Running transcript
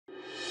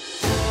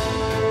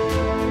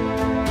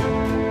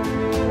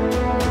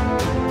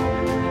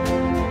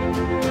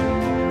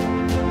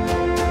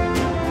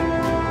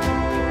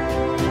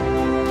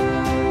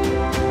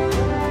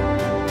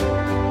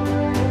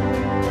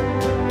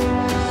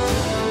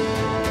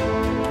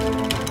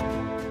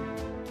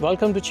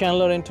Welcome to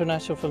Chandler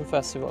International Film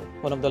Festival,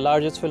 one of the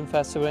largest film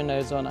festivals in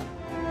Arizona.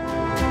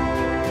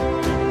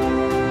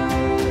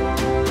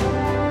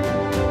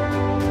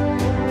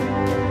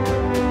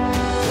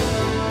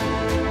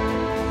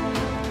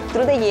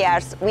 Through the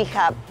years, we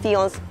have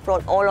films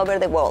from all over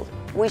the world,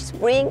 which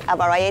bring a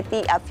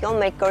variety of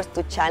filmmakers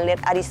to Chandler,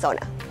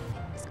 Arizona.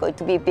 It's going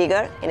to be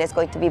bigger and it's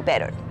going to be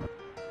better.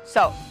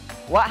 So,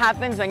 what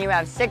happens when you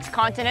have 6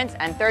 continents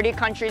and 30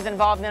 countries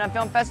involved in a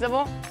film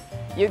festival?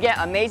 You get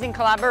amazing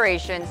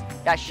collaborations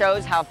that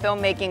shows how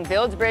filmmaking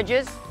builds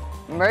bridges,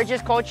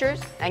 merges cultures,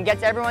 and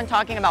gets everyone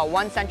talking about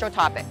one central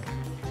topic: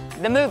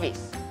 the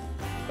movies.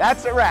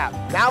 That's a wrap.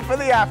 Now for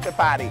the after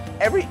party.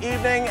 Every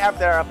evening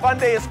after a fun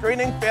day of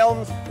screening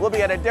films, we'll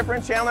be at a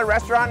different Chandler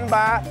restaurant and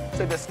bar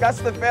to discuss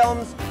the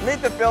films,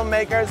 meet the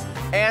filmmakers,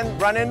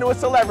 and run into a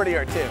celebrity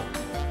or two.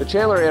 The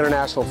Chandler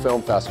International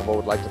Film Festival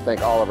would like to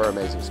thank all of our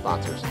amazing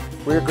sponsors.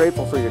 We are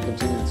grateful for your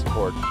continued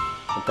support,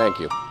 and thank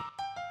you.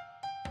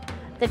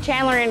 The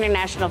Chandler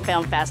International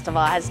Film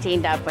Festival has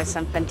teamed up with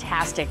some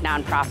fantastic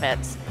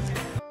nonprofits.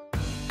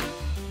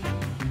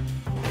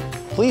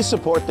 Please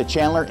support the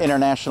Chandler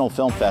International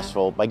Film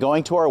Festival by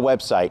going to our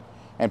website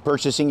and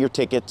purchasing your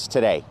tickets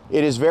today.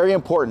 It is very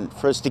important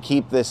for us to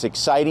keep this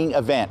exciting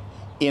event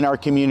in our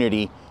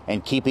community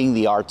and keeping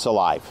the arts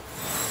alive.